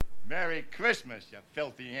Merry Christmas, you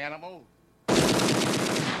filthy animal. And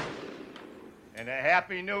a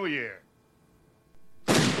Happy New Year.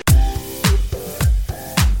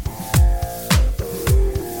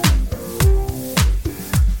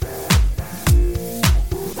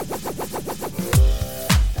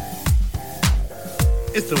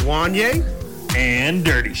 It's the Wanye and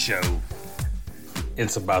Dirty Show.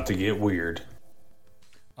 It's about to get weird.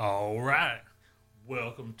 All right.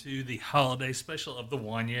 Welcome to the holiday special of the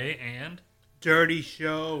Wanye and Dirty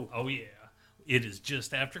Show. Oh, yeah. It is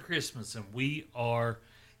just after Christmas, and we are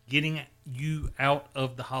getting you out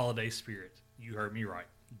of the holiday spirit. You heard me right.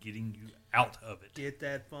 Getting you out of it. Get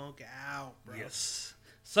that funk out, bro. Yes.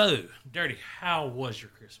 So, Dirty, how was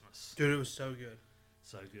your Christmas? Dude, it was so good.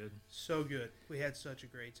 So good. So good. We had such a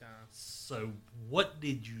great time. So, what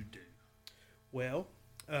did you do? Well,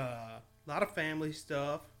 a lot of family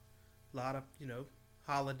stuff. A lot of,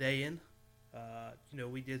 holidaying.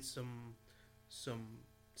 We did some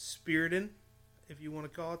spiriting, if you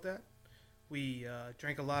want to call it that. We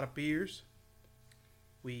drank a lot of beers.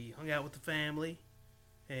 We hung out with the family.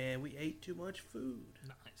 And we ate too much food.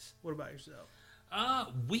 Nice. What about yourself?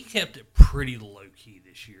 We kept it pretty low-key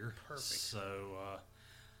this year. Perfect. So,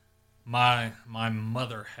 my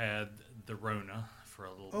mother had the Rona for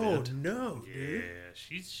a little bit. Oh, no, dude. Yeah,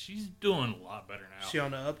 she's doing a lot better now. She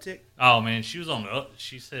on the uptick? Oh, man, she was on the up.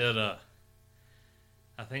 She said, I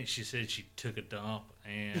think she said she took a dump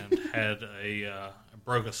and had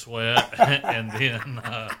broke a sweat and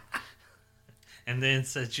then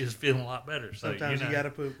said she was feeling a lot better. So, Sometimes you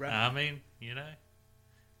gotta poop, right? I mean,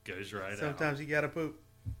 goes right out. Sometimes you gotta poop.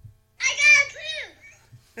 I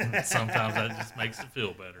gotta poop. Sometimes that just makes it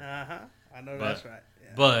feel better. Uh-huh. I know that's right. Yeah.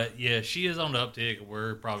 But, yeah, she is on the uptick.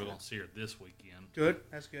 We're probably going to see her this weekend. Good.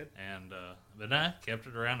 That's good. And but I kept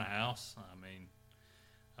it around the house. I mean,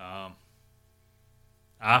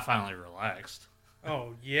 I finally relaxed.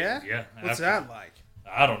 Oh, yeah? Yeah. What's that like?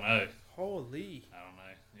 I don't know. Holy. I don't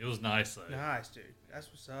know. It was nice, though. Nice, dude. That's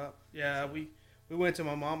what's up. Yeah, we went to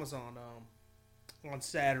my mama's on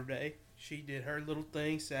Saturday. She did her little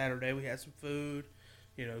thing Saturday. We had some food.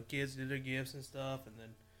 Kids did their gifts and stuff. And then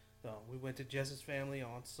we went to Jess's family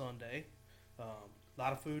on Sunday. A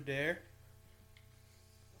lot of food there.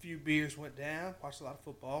 A few beers went down. Watched a lot of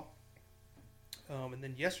football. And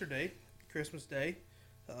then yesterday, Christmas Day,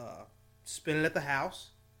 spent it at the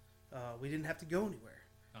house. We didn't have to go anywhere.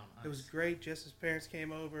 Oh, nice. It was great. Jess's parents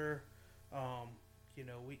came over. We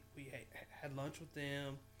had lunch with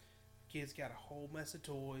them. Kids got a whole mess of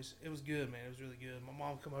toys. It was good, man. It was really good. My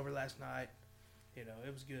mom come over last night. It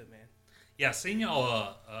was good, man. Yeah, I seen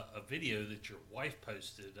y'all a video that your wife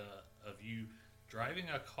posted of you driving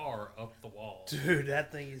a car up the wall. Dude,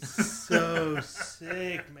 that thing is so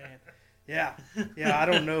sick, man. Yeah, I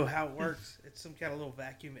don't know how it works. It's some kind of little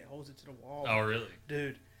vacuum that holds it to the wall. Oh, really?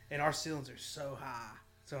 Dude, and our ceilings are so high.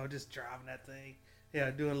 So I'm just driving that thing.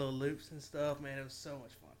 Yeah, doing little loops and stuff, man. It was so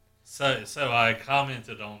much fun. So I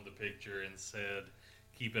commented on the picture and said,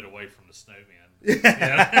 keep it away from the snowman.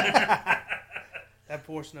 That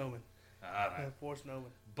poor snowman. I know. That poor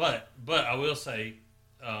snowman. But I will say,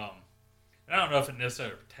 I don't know if it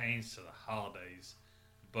necessarily pertains to the holidays,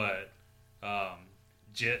 but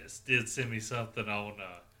Jess did send me something on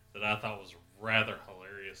that I thought was rather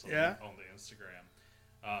hilarious on the Instagram.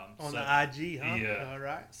 On the IG, huh? Yeah. All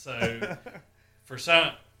right. So for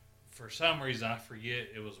some reason, I forget,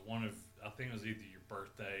 it was I think it was either your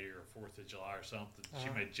birthday or 4th of July or something. She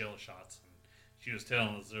made jello shots, and she was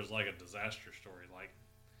telling us there's like a disaster story. Like,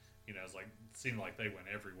 it's like, it seemed like they went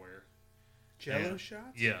everywhere. Jello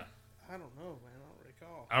shots? Yeah. I don't know, man. I don't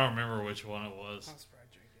recall. I don't remember which one it was. I'll probably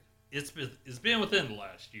drink it. It's been within the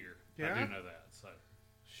last year. Yeah? I do know that. So,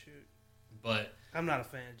 Shoot. but I'm not a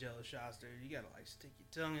fan of jello shots, dude. You gotta stick your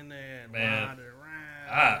tongue in there and Man. wind it around.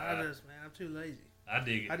 I'm too lazy. I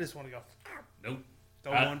dig it. I just want to go. Nope.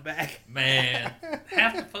 Throw one back. Man,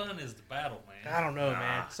 half the fun is the battle, man. I don't know,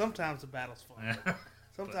 man. Sometimes the battle's fun.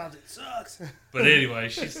 Sometimes it sucks. But anyway,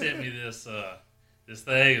 she sent me this. This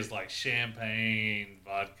thing is like champagne,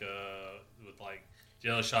 vodka with like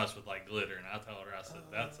jello shots with like glitter, and I told her, I said,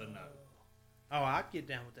 that's a no. Oh, I'd get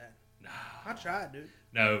down with that. No. I'll try it, dude.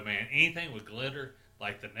 No, man. Anything with glitter,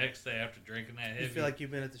 like the next day after drinking that heavy. You feel like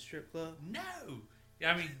you've been at the strip club? No.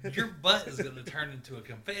 I mean, your butt is going to turn into a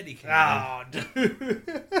confetti cannon. Oh, dude.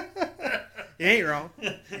 You ain't wrong.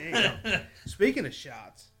 Speaking of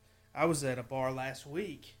shots, I was at a bar last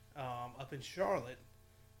week up in Charlotte.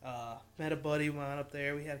 Met a buddy of mine up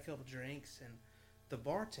there. We had a couple drinks, and the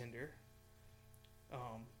bartender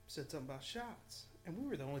said something about shots. And we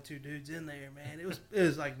were the only two dudes in there, man. It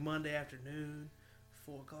was like Monday afternoon,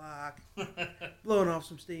 4 o'clock, blowing off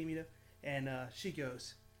some steam, you know. And she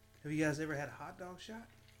goes, "Have you guys ever had a hot dog shot?"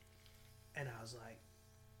 And I was like,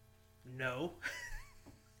 "No."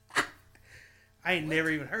 I ain't never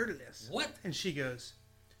even heard of this. What? And she goes,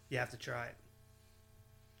 "You have to try it."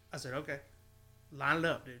 I said, "Okay. Line it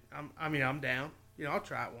up, dude. I'm down. You know, I'll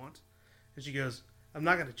try it once." And she goes, "I'm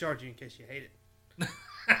not going to charge you in case you hate it."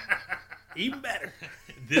 Even better.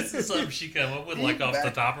 This is something she come up with like off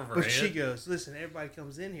the top of her But head. she goes, "Listen, everybody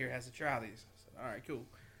comes in here has to try these." I said, "All right, cool.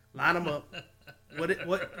 Line them up.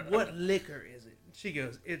 What liquor is it?" She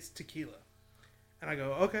goes, "It's tequila." And I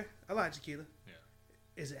go, "Okay, I like tequila." Yeah.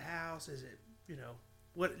 "Is it house? Is it, you know,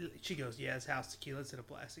 what?" She goes, "Yeah, it's house tequila. It's in a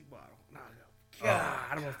plastic bottle." And I go, "God,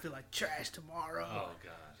 I'm going to feel like trash tomorrow." Oh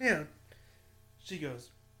God. Yeah. She goes,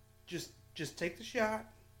 just take the shot.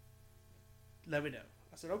 Let me know.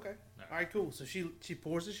 I said, "Okay." No. All right, cool. So she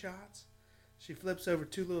pours the shots. She flips over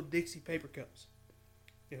 2 little Dixie paper cups.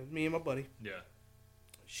 You know, me and my buddy. Yeah.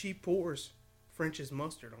 She pours French's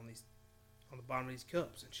mustard on the bottom of these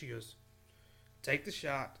cups, and she goes, "Take the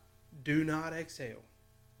shot. Do not exhale.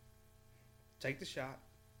 Take the shot.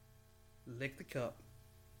 Lick the cup.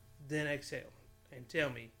 Then exhale. And tell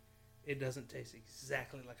me it doesn't taste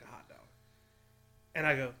exactly like a hot dog." And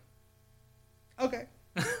I go, "Okay."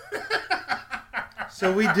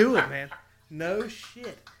 So we do it, man. No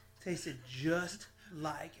shit. Tasted just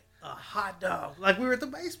like a hot dog. Like we were at the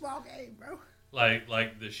baseball game, bro. Like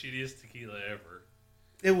the shittiest tequila ever.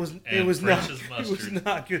 It was French's not. It was mustard.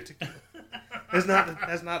 not good tequila. That's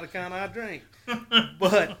not the kind I drink.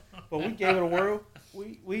 But we gave it a whirl.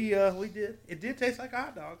 We did. It did taste like a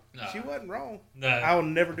hot dog. No. She wasn't wrong. No. I will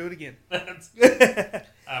never do it again. That's,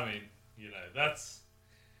 I mean, you know, that's,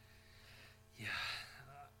 yeah.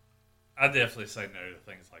 I definitely say no to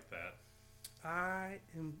things like that. I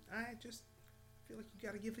just feel like you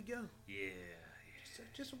got to give it a go. Yeah.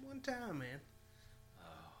 Just one time, man.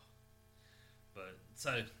 But,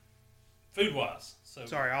 so, food-wise. So,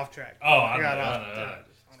 Sorry, off track. Oh, I know. got I off know. track.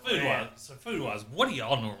 Food-wise, what do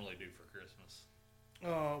y'all normally do for Christmas?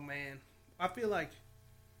 Oh man, I feel like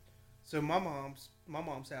so my mom's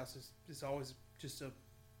house is always just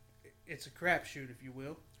it's a crapshoot, if you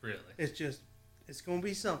will. Really? It's gonna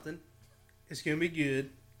be something. It's gonna be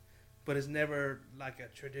good, but it's never like a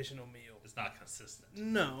traditional meal. It's not consistent.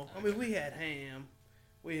 No, I mean we had ham,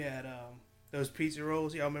 we had those pizza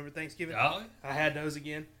rolls. Y'all remember Thanksgiving? Oh, I had those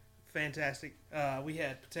again. Fantastic. We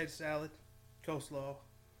had potato salad, coleslaw.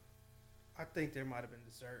 I think there might have been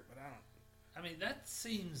dessert, but I don't. I mean, that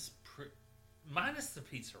seems minus the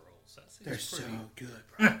pizza rolls. That seems They're pretty so good,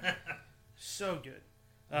 bro. So good.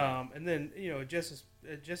 And then, you know, just as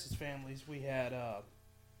families, we had, what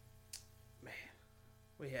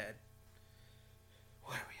do we have?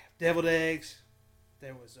 Deviled eggs.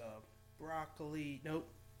 There was broccoli. Nope.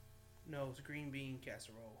 No, it was green bean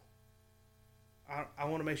casserole. I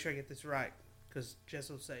want to make sure I get this right because Jess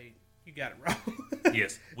will say you got it wrong.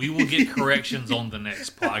 Yes, we will get corrections on the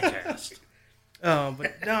next podcast.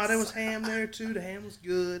 But no, there was ham there too. The ham was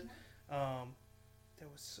good. There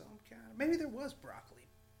was some kind of, maybe there was broccoli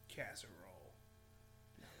casserole.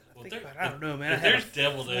 Well, I don't know, man. If there's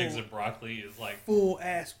deviled eggs and broccoli, is like full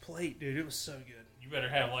ass plate, dude. It was so good. you better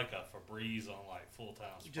have like a Febreze on like full time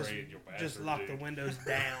spray in your bathroom. Just lock dude. the windows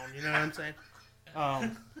down. You know what I'm saying?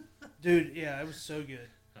 Dude, yeah, it was so good.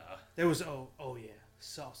 There was oh yeah,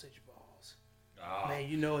 sausage balls. Oh, Man,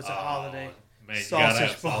 you know it's a holiday. Man, you gotta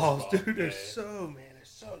have Sausage balls, dude. yeah. They're so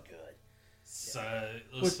good. So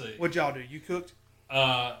let's see. What'd y'all do? You cooked?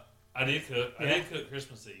 I did cook. I Yeah. did cook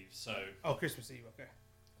Christmas Eve. So Oh, Christmas Eve. Okay.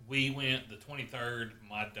 we went the 23rd.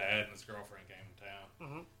 My dad and his girlfriend came to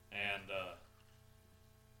town, and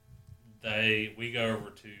we go over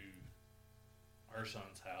to her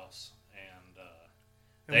son's house,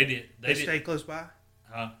 and they stay close by.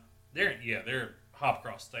 They're hop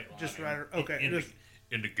across the state line. Just right. Okay.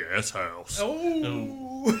 In the gas house.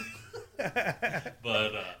 Oh.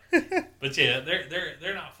 But yeah,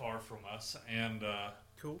 they're not far from us, and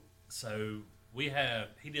Cool. so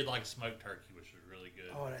he did like a smoked turkey, which was really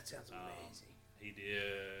good. Oh, that sounds amazing.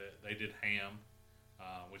 They did ham,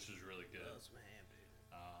 which was really good. Love some ham, dude.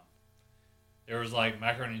 There was like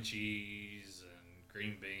macaroni and cheese and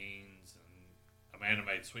green beans, and Amanda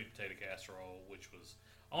made sweet potato casserole, which was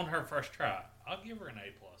on her first try. I'll give her an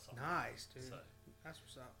A+. Nice, dude. So, That's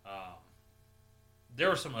what's up. there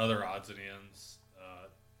were some other odds and ends.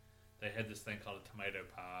 They had this thing called a tomato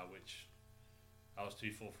pie, which I was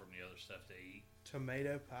too full from the other stuff to eat.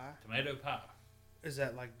 Tomato pie. Tomato pie. Is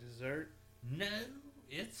that like dessert? No,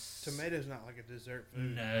 it's Tomato's not like a dessert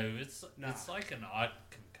food. No, it's Nah. it's like an odd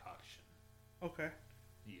concoction. Okay.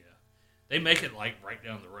 Yeah, They make it like right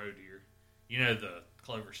down the road here. You know the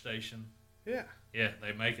Clover Station? Yeah. Yeah,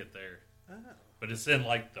 they make it there. Oh. But it's in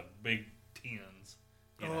like the big tins.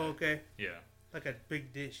 You know? Okay. Yeah. Like a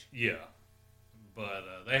big dish. Yeah. But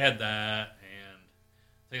they had that, and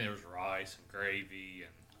I think there was rice and gravy,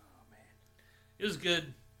 and Oh man. it was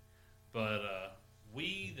good. But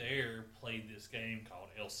we there played this game called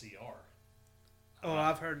LCR. Oh,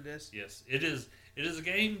 I've heard of this. Yes, it is. It is a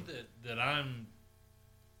game that I'm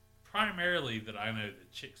primarily that I know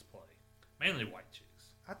that chicks play, mainly white chicks.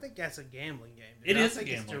 I think that's a gambling game. It I is a think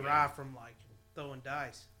gambling it's derived from like throwing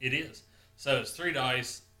dice. It is. So it's 3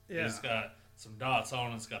 dice. Yeah. It's got some dots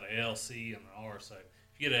on it. It's got an L, C, and an R. So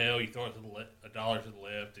if you get an L, you throw it to a dollar to the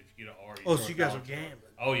left. If you get an R, you Oh, throw so a you guys dollar are to the left.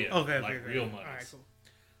 gambling. Oh yeah. Okay. Like okay, real okay. money. All right, cool.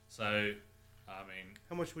 So, I mean,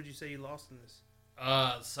 How much would you say you lost in this?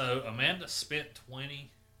 so Amanda spent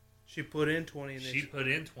 20. She put in 20 in this. She put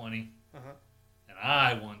in 20, Uh-huh. and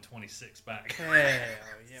I won 26 back. Hell yeah,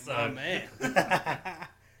 So- my man.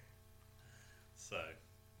 So,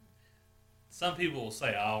 some people will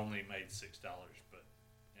say I only made $6, but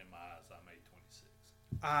in my eyes, I made 26.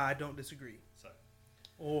 I don't disagree. So,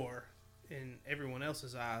 Or, in everyone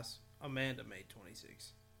else's eyes, Amanda made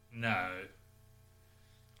 26. no,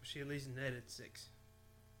 She at least netted 6.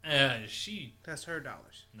 she That's her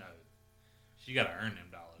dollars. no, she got to earn them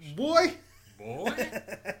dollars. Boy! Boy,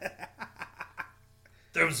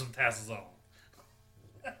 throw some tassels on.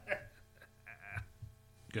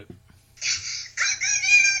 Good.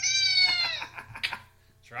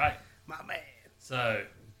 That's right. My man. So,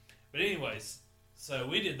 but anyways, so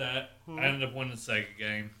we did that. I ended up winning the second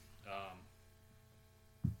game.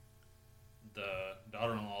 The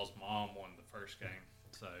daughter-in-law's mom won the first game,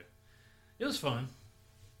 so it was fun.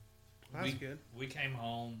 That's good. We came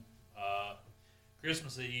home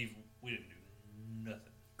Christmas Eve. We didn't do nothing.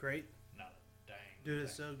 Great. Not a dang. Dude,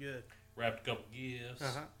 it's thing. so good. Wrapped a couple gifts.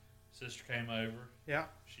 Uh-huh. Sister came over. Yeah.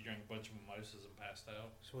 She drank a bunch of mimosas and passed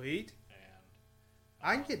out. Sweet. And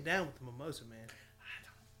I can get down with the mimosa, man.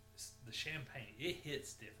 the champagne, it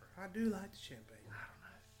hits different. I do like the champagne. I don't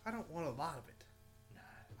know. I don't want a lot of it. No.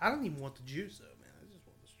 I don't even want the juice, though, man. I just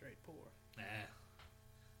want the straight pour. Nah.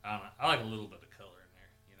 I don't know. I like a little bit of color in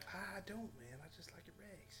there. You know. I don't, man. I just like it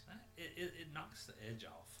regs. It knocks the edge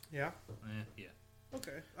off. Yeah. Yeah.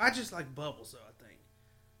 Okay. I just like bubbles, though, I think.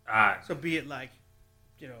 Alright. So be it like,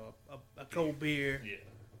 you know, a cold beer Yeah.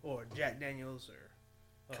 or Jack Daniels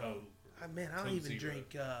or Coke. man, I don't Coke even Zero.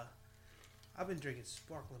 drink. I've been drinking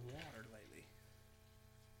sparkling water lately.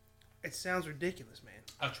 It sounds ridiculous, man.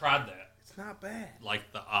 I tried that. It's not bad.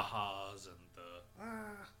 Like the ahas and the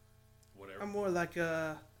whatever. I'm more like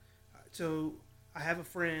so I have a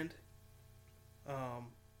friend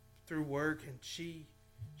through work, and she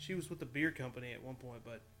was with the beer company at one point,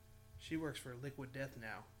 but she works for Liquid Death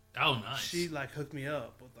now. Oh, nice. She like hooked me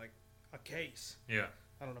up with like a case. Yeah.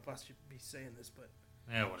 I don't know if I should be saying this, but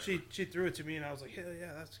Yeah, whatever. she threw it to me, and I was like, hell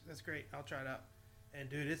yeah, that's great. I'll try it out. And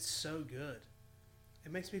dude, it's so good.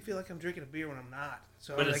 It makes me feel like I'm drinking a beer when I'm not.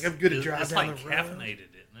 So But like I'm good to drive it's down like the road. caffeinated,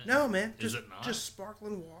 isn't it? No, man. Is Just, it not? Just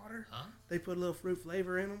sparkling water. Huh? They put a little fruit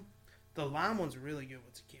flavor in them. The lime one's really good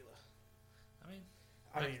with tequila. I mean,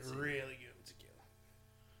 I I mean, can see really good with tequila.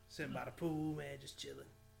 Sitting by the pool, man, just chilling.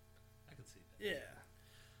 I can see that.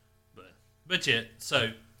 Yeah. But yeah,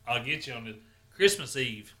 so I'll get you on the Christmas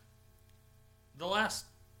Eve. The last,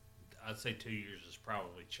 I'd say 2 years has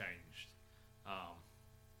probably changed.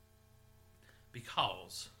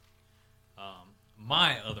 Because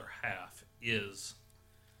my other half is,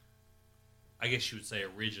 I guess you would say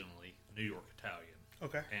originally New York Italian.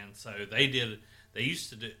 Okay. And so they used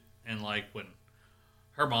to do, and like when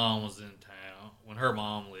her mom was in town, when her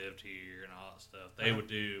mom lived here and all that stuff, they would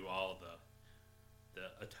do all the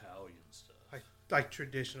Italian stuff. Like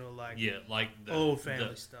traditional, like Yeah, like the old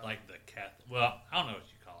family stuff. Like the Catholic. Well, I don't know what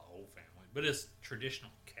you call it, old family, but it's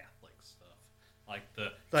traditional Catholic stuff.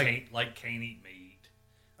 Like can't eat meat.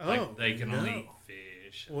 oh, Like they can no. only eat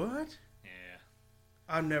fish. What? Yeah,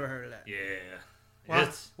 I've never heard of that. yeah. Wow.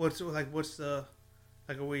 It's What's the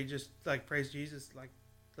like? Are we just like praise Jesus? Like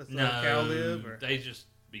let's no. let a cow live? Or They just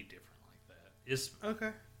be different like that. It's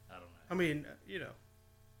okay. I don't know. I mean, You know.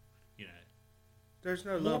 there's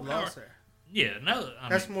no More love power. lost there. Yeah. No.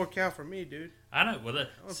 That's mean, more cow for me, dude. I know. Well, I'm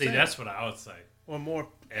see, saying. that's what I would say. Or more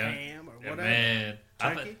Yeah. ham or Yeah, whatever. man,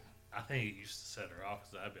 Turkey. I think it used to set her off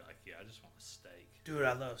because I'd be like, yeah, I just want a steak. Dude,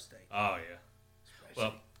 I love steak. Oh yeah. Especially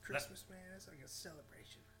Well, Christmas, man. It's like a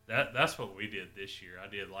celebration. That's what we did this year.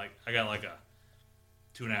 I got like a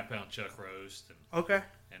 2.5 pound chuck roast Okay.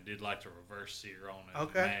 and did like the reverse sear on it.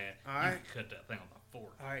 Okay. Man, All you right. could cut that thing on the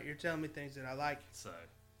fork. All right, you're telling me things that I like. So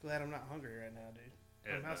Glad I'm not hungry right now, dude.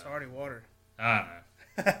 My mouth's already watered. I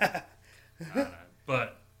know. I know.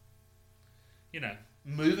 But,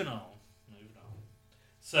 moving on.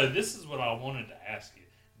 So this is what I wanted to ask you.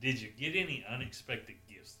 Did you get any unexpected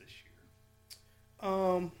gifts this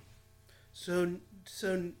year?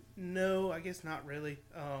 So no, I guess not really.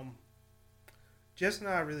 Jess and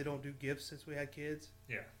I really don't do gifts since we had kids.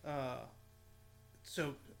 Yeah.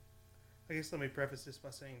 So I guess let me preface this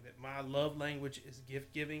by saying that my love language is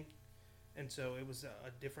gift giving, and so it was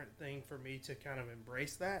a different thing for me to kind of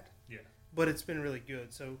embrace that. Yeah. But it's been really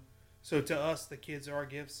good. So to us, the kids are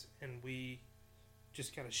gifts, and we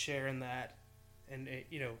just kind of share in that, and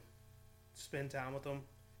spend time with them,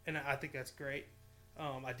 and I think that's great.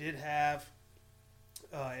 I did have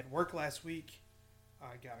at work last week.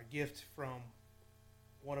 I got a gift from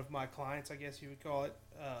one of my clients, I guess you would call it.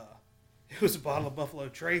 It was a bottle of Buffalo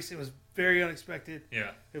Trace. It was very unexpected.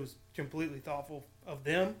 Yeah. It was completely thoughtful of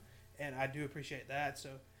them, and I do appreciate that. So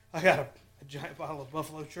I got a giant bottle of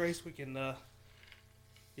Buffalo Trace. We can,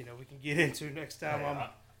 we can get into next time.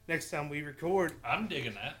 Next time we record. I'm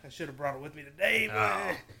digging that. I should have brought it with me today,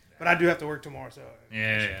 Oh, but I do have to work tomorrow, so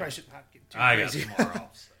Yeah. probably should not get too I crazy. got tomorrow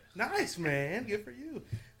off. So. Nice, man. Good for you.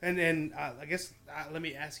 And then I guess let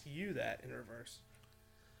me ask you that in reverse.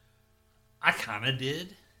 I kind of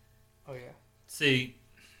did. Oh yeah. See,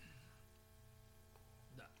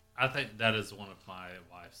 I think that is one of my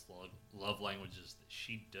wife's love languages that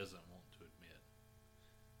she doesn't want to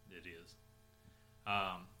admit. It is.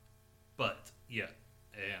 But yeah,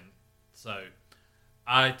 and so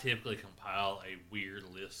I typically compile a weird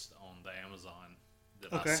list on the Amazon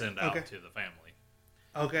that I send out to the family.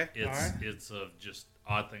 Okay. It's of just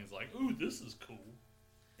odd things like, ooh, this is cool.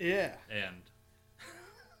 Yeah. And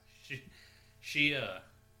she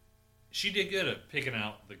did good at picking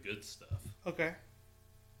out the good stuff. Okay.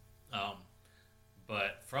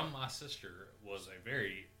 But from my sister was a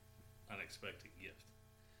very unexpected gift.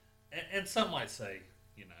 And some might say,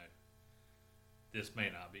 this may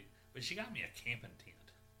not be, but she got me a camping tent.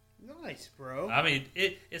 Nice, bro. I mean,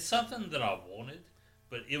 it's something that I wanted,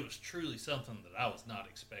 but it was truly something that I was not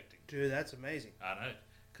expecting. Dude, that's amazing. I know,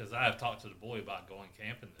 because I have talked to the boy about going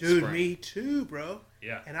camping this Dude, spring. me too, bro.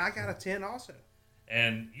 Yeah. And I got a tent also.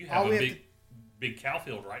 And you have a big cow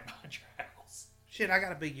field right behind your house. Shit, I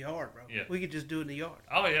got a big yard, bro. Yeah. We could just do it in the yard.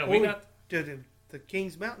 Oh, yeah. Or We got... the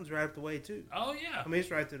Kings Mountain's right up the way, too. Oh, yeah. I mean,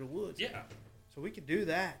 it's right through the woods. Yeah. So we could do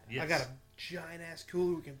that. Yes. I got a giant-ass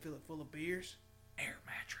cooler. We can fill it full of beers. Air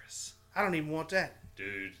mattress. I don't even want that.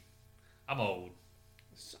 Dude, I'm old.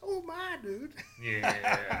 So am I, dude.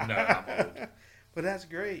 Yeah, no, I'm old. But that's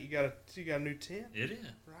great. You got a new tent? It is.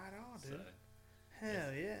 Right on, dude. So,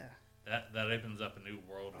 Hell yeah. that opens up a new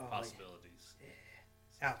world of possibilities.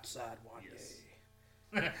 Yeah. Outside one Yes.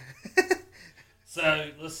 day.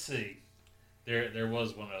 So, let's see. There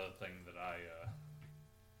was one other thing that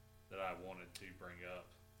I wanted to bring up.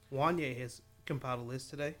 Wanye has compiled a list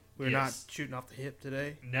today. We're Yes. not shooting off the hip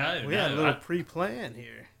today. No, We had a little pre-plan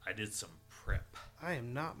here. I did some prep. I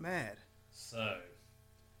am not mad. So,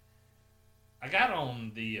 I got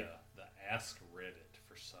on the Ask Reddit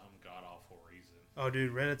for some god-awful reason. Oh,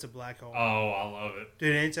 dude, Reddit's a black hole. Oh, I love it.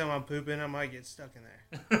 Dude, anytime I'm pooping, I might get stuck in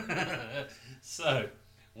there. So,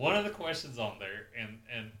 one of the questions on there,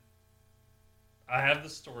 and I have the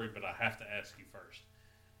story, but I have to ask you first.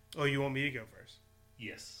 Oh, you want me to go first?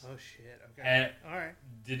 Yes. Oh, shit. Okay. All right.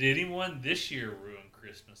 Did anyone this year ruin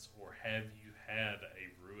Christmas, or have you had a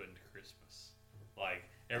ruined Christmas? Like,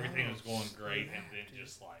 everything was going great, and then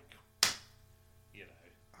just like,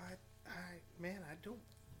 Man, I don't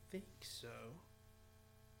think so.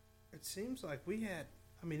 It seems like we had.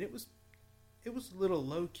 I mean, it was a little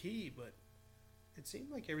low key, but it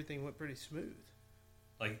seemed like everything went pretty smooth.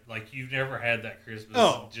 Like you've never had that Christmas,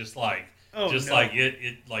 just no. like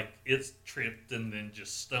it's tripped and then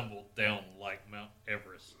just stumbled down like Mount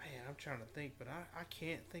Everest. Man, I'm trying to think, but I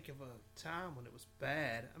can't think of a time when it was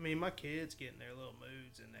bad. I mean, my kids get in their little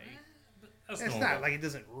moods, and it's not like it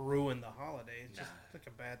doesn't ruin the holiday. It's just like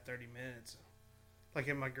a bad 30 minutes. Like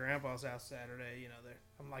at my grandpa's house Saturday,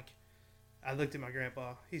 I looked at my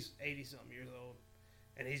grandpa. He's 80-something years old,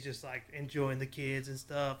 and he's just like enjoying the kids and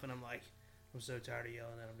stuff. And I'm like, I'm so tired of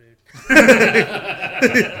yelling at them,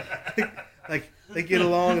 dude. Like they get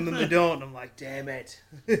along and then they don't. And I'm like, damn it.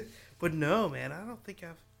 But no, man, I don't think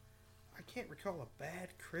I can't recall a bad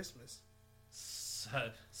Christmas.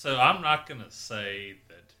 So I'm not gonna say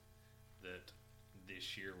that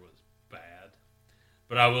this year was bad,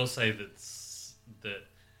 but I will say that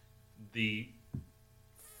the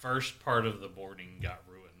first part of the morning got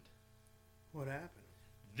ruined. What happened?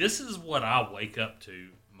 This is what I wake up to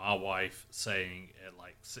my wife saying at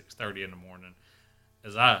like 6:30 in the morning.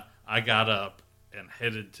 as I got up and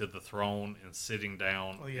headed to the throne and sitting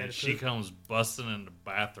down, and she comes busting in the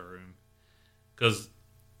bathroom because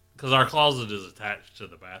our closet is attached to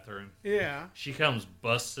the bathroom. Yeah. She comes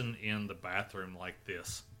busting in the bathroom like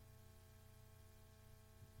this.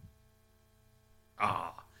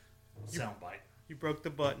 Soundbite. You broke the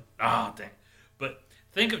button. Dang. But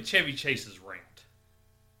think of Chevy Chase's rant.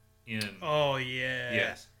 Oh, yeah.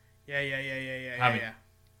 Yes. Yeah. I mean,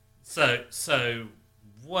 So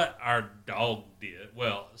what our dog did,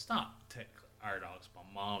 well, it's not technically our dog, it's my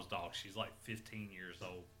mom's dog. She's like 15 years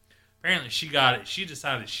old. Apparently she got it. She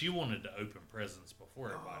decided she wanted to open presents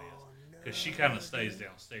before everybody else. Because she kind of stays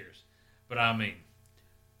downstairs. But I mean,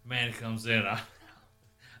 man, it comes in.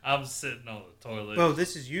 I'm sitting on the toilet. Bro,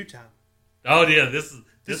 this is you time. Oh yeah, this is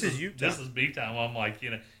you. This is me time. I'm like,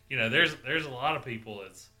 there's a lot of people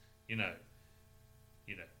that's, you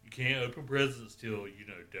you can't open presents till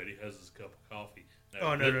Daddy has his cup of coffee. No.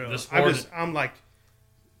 I'm like,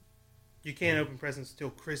 you can't open presents till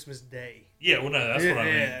Christmas Day. Yeah, well, no, that's what I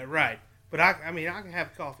mean. Yeah, right. But I can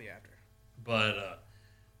have coffee after. But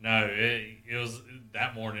no, it was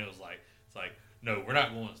that morning. It's like, no, we're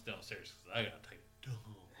not going downstairs because I gotta take a dump.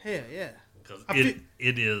 Hell yeah. Because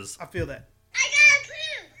it is. I feel that. I got a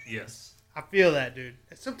clue. Yes. I feel that, dude.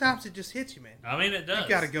 Sometimes it just hits you, man. I mean, it does. You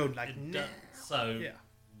gotta go like now. So yeah,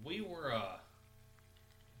 we were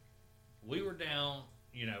down.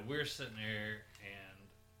 We were sitting there, and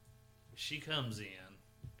she comes in,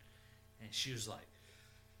 and she was like,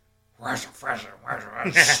 "Where's the present? Where's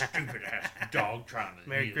the stupid ass dog trying to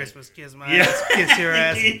Merry eat Christmas, it?" kiss my ass, kiss your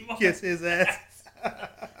ass, kiss his ass."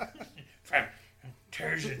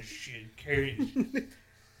 Tears and shit, carries.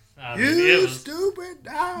 You stupid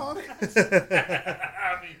dog.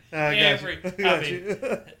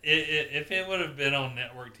 If it would have been on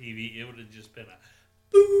network TV, it would have just been a.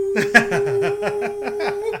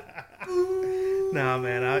 Nah,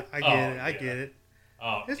 man, I get it. I get it.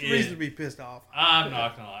 Oh, it's reason to be pissed off. I'm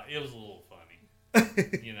not gonna lie, it was a little funny,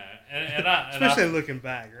 especially looking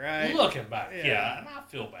back, right? Looking back, yeah, and I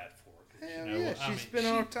feel bad for her. Yeah, she spent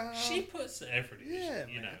all her time. She puts the effort in. Yeah,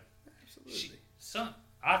 absolutely.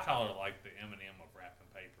 I call her like the Eminem of wrapping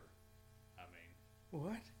paper. I mean,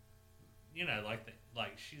 what?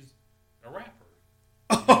 Like she's a rapper.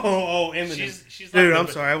 Oh, Eminem. She's dude, like I'm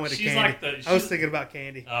sorry, I went to Candy. I was thinking about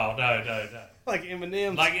Candy. Oh no. Like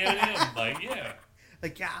Eminem. Like Eminem, like yeah.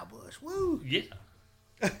 Like Cowboys, woo. Yeah.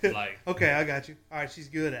 Like okay, I got you. All right, she's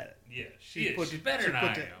good at it. Yeah, she's better than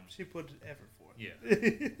I am. She put the effort for it. Yeah.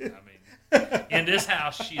 I mean, in this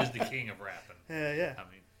house, she is the king of rapping. Yeah. I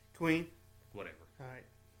mean, queen. Whatever. All right.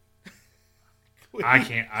 I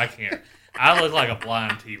can't. I look like a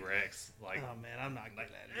blind T-Rex. Like, oh man, I'm not good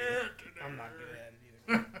at it. I'm not good at it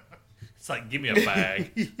either. It's like, give me a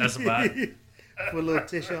bag. That's about it. With a little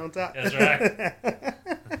tissue on top. That's right.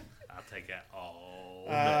 I'll take that all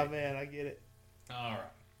day. Man, I get it. All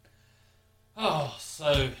right. Oh,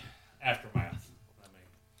 so aftermath. I mean,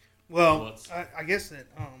 well, I guess that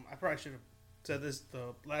I probably should have said this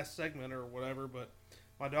the last segment or whatever, but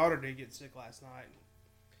my daughter did get sick last night.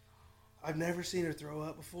 I've never seen her throw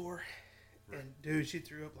up before, and dude, she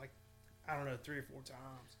threw up like 3 or 4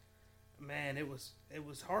 times. Man, it was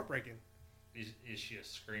heartbreaking. Is she a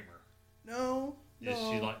screamer? No. Is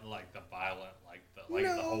she like the violent, the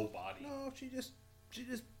whole body? No, she just,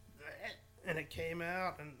 and it came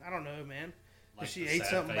out, and I don't know, man. Like she ate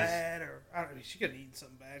something bad, or I don't know, she could have eaten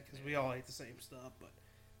something bad because we all ate the same stuff. But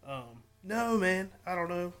no, man, I don't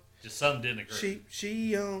know. Just something didn't agree.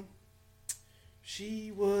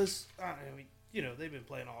 She was. I mean, they've been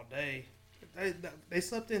playing all day. They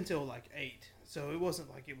slept until like 8, so it wasn't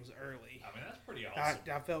like it was early. I mean, that's pretty awesome.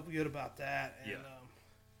 I felt good about that, and yeah.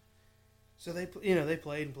 So they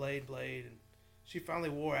played and she finally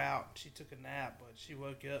wore out. She took a nap, but she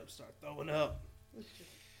woke up and started throwing up.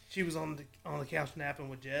 She was on the couch napping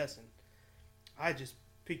with Jess, and I just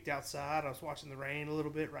peeked outside. I was watching the rain a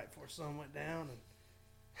little bit right before the sun went down,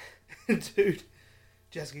 and dude,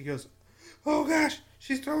 Jessica goes, "Oh gosh,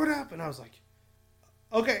 she's throwing up," and I was like,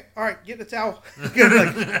 "Okay, all right, get the towel."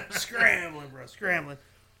 Like scrambling, bro, scrambling,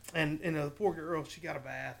 and the poor girl, she got a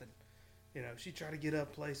bath, and she tried to get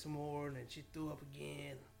up, play some more, and then she threw up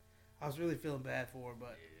again. I was really feeling bad for her,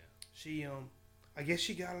 but she, I guess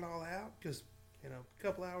she got it all out because, a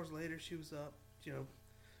couple hours later she was up,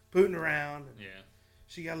 pooting around. And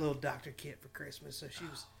she got a little doctor kit for Christmas, so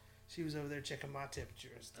she was over there checking my temperature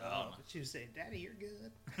and stuff. Oh. She was saying, "Daddy, you're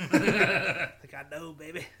good." Like, I know,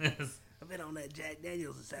 baby. I've been on that Jack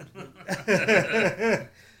Daniels this afternoon.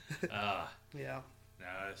 Yeah.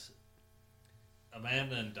 No,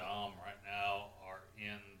 Amanda and Dom right now are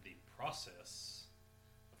in the process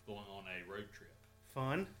going on a road trip.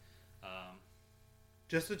 Fun. Um,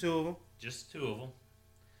 Just the two of them. just two of them.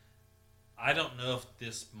 I don't know if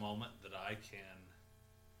this moment that I can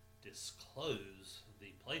disclose the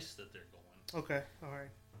place that they're going. Okay. All right.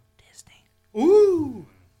 Disney. Ooh.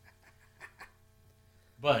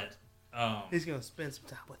 But He's gonna spend some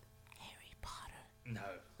time with Harry Potter. no.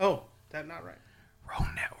 Oh, that's not right. Wrong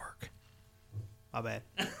network. My bad.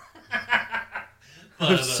 But,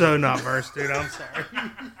 I'm so not versed, dude. I'm sorry.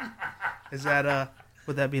 Is that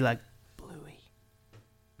would that be like Bluey?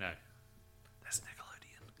 no. That's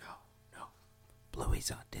Nickelodeon. No. Bluey's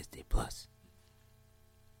on Disney Plus.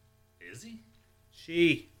 Is he?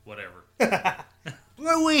 She. Whatever.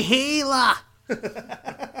 Bluey Healer.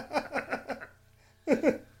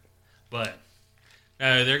 But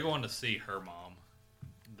no, they're going to see her mom,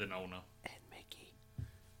 the Nona. And Mickey.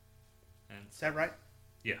 And Is that right?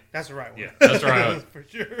 yeah, That's the right one. yeah, that's right. For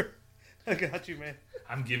sure. I got you, man.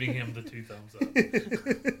 I'm giving him the 2 thumbs up.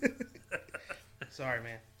 Sorry,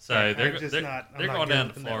 man. So I'm they're just they're, not- I'm they're not going good down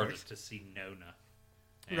with to the Florida networks. to see Nona.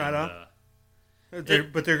 And, Right on.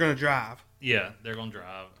 But they're gonna drive, yeah, they're going to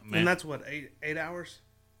drive. Man, and that's what 8 hours,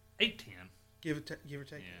 8-10. give or take. Yeah,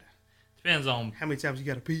 depends on How many times you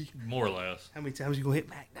gotta pee? more or less. How many times you gonna hit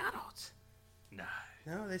McDonald's? No,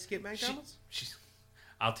 No, they skip McDonald's. she's.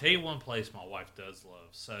 I'll tell you one place my wife does love.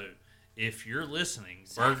 So if you're listening,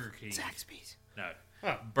 Burger King. Zaxby's, No,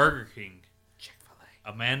 Huh. Burger King.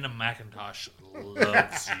 Chick-fil-A. Amanda McIntosh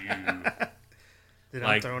loves you. Dude, I'm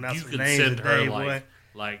Like throwing out you some could names send her today, like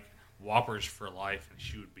boy. Whoppers for life, and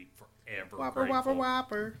she would be forever Whopper, grateful.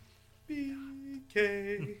 Whopper,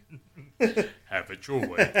 BK. Have it your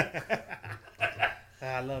way.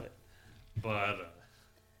 I love it. But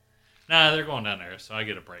nah, they're going down there, so I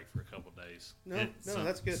get a break for a couple of days. No,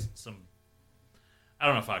 that's good. Some I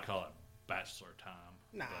don't know if I call it bachelor time.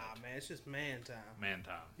 Nah, but man, it's just man time. man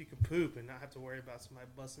time. You can poop and not have to worry about somebody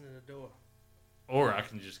busting in the door. Or I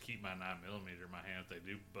can just keep my 9mm in my hand if they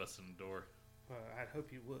do bust in the door. I'd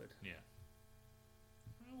hope you would. Yeah.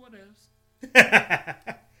 Well, what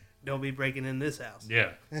else? Don't be breaking in this house.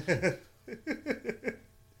 Yeah.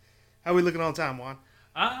 How we looking on time, Juan?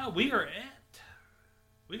 We are at.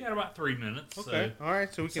 We got about 3 minutes. Okay. All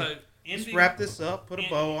right. So we can just ending, wrap this up, put a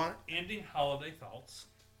bow on it. Ending holiday thoughts.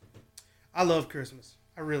 I love Christmas.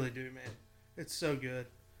 I really do, man. It's so good.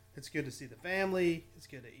 It's good to see the family. It's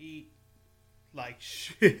good to eat like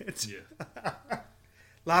shit. Yeah. A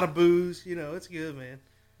lot of booze. You know, it's good, man.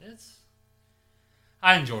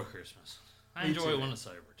 I enjoy Christmas. I Me enjoy too, it when man. it's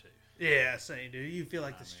over too. Yeah, same, dude. You feel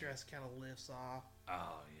like the man. stress kind of lifts off.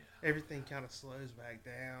 Oh yeah. Everything kind of slows back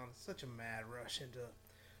down. It's such a mad rush into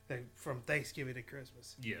from Thanksgiving to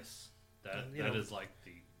Christmas. Yes. That And, you that know- is like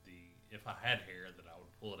the if I had hair that I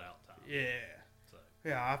would pull it out time. Yeah. So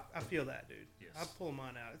Yeah, I feel that, dude. Yes. I pull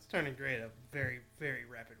mine out. It's turning gray at a very, very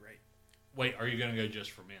rapid rate. wait, are you gonna go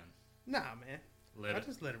just for men? Nah, man. I Let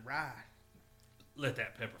just let it ride. that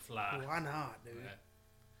pepper fly. Why not, dude? Yeah.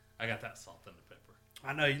 I got that salt and the pepper.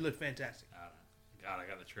 I know, you look fantastic. I don't know. God, I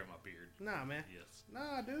gotta trim my beard. Nah, man. Yes.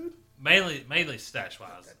 Nah, dude. Mainly stash Let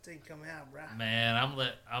wise. that thing come out, bro. Man,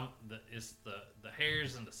 it's the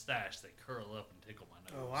hairs and the stash, they curl up and tickle my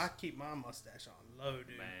nose. Oh, I keep my mustache on low,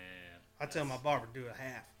 dude. Man. I tell my barber to do a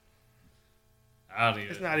half. I don't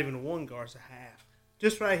even. It's not even a one guard, it's a half.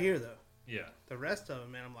 Just right here, though. Yeah. The rest of it,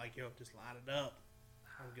 man, I'm like, yo, just line it up.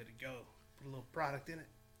 I'm good to go. Put a little product in it.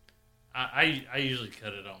 I usually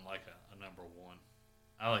cut it on like a number one.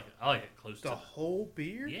 I like it close The to whole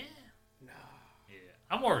beard? Yeah. Nah, Yeah.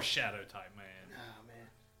 I'm more a shadow type man. nah, man.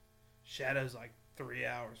 Shadow's like 3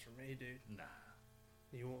 hours for me, dude. Nah.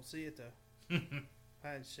 You won't see it, though. I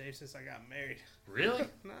hadn't shaved since I got married. Really?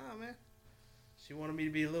 Nah, man. She wanted me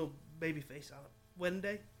to be a little baby face on a wedding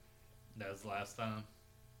day. That was the last time.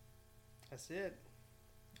 That's it.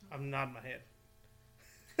 I'm nodding my head.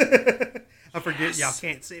 I forget y'all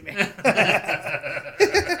can't see me.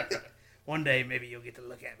 One day, maybe you'll get to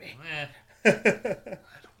look at me. I don't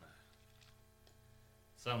know.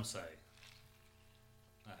 Some say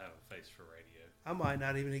I have a face for radio. I might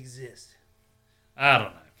not even exist. I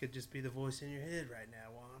don't know. Could just be the voice in your head right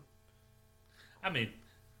now, Juan. I mean,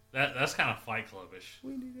 that's kind of Fight Clubbish.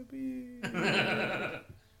 We need a beer.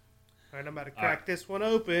 All right, I'm about to crack this one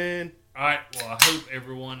open. All right. Well, I hope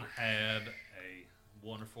everyone had a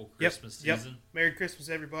wonderful Christmas season, Merry Christmas,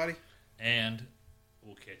 everybody. and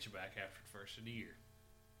we'll catch you back after the first of the year.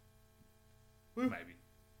 Woo. Maybe,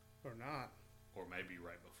 Or not. or maybe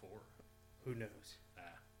right before. Who knows? Ah,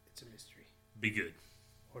 It's a mystery. be good.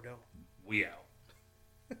 Or don't. We out.